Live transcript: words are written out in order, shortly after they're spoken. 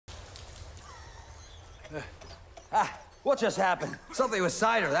What just happened? Something with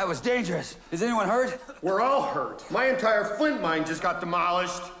cider. That was dangerous. Is anyone hurt? We're all hurt. My entire Flint mine just got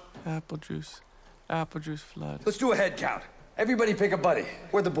demolished. Apple juice flood. Let's do a head count. Everybody pick a buddy.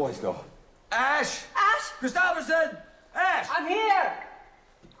 Where'd the boys go? Ash! Ash! Christopherson! Ash! I'm here!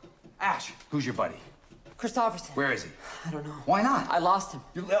 Ash, who's your buddy? Christopherson. Where is he? I don't know. Why not? I lost him.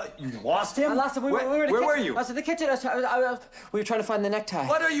 You lost him? I lost him. We were in the Where kitchen. were you? I was in the kitchen. We were trying to find the necktie.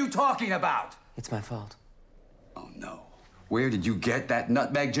 What are you talking about? It's my fault. Oh, no. Where did you get that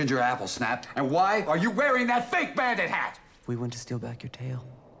nutmeg ginger apple snap? And why are you wearing that fake bandit hat? We went to steal back your tail.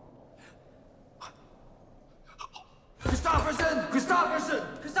 Christopherson! Christopherson!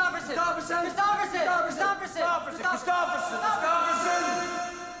 Christopherson! Christopherson! Christopherson! Christopherson! Christopherson!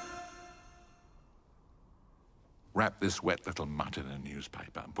 Christopherson! Wrap this wet little mutt in a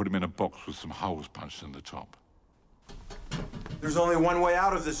newspaper and put him in a box with some holes punched in the top. There's only one way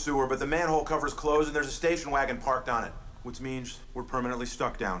out of this sewer, but the manhole cover's closed and there's a station wagon parked on it, which means we're permanently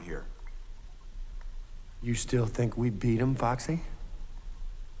stuck down here. You still think we beat him, Foxy?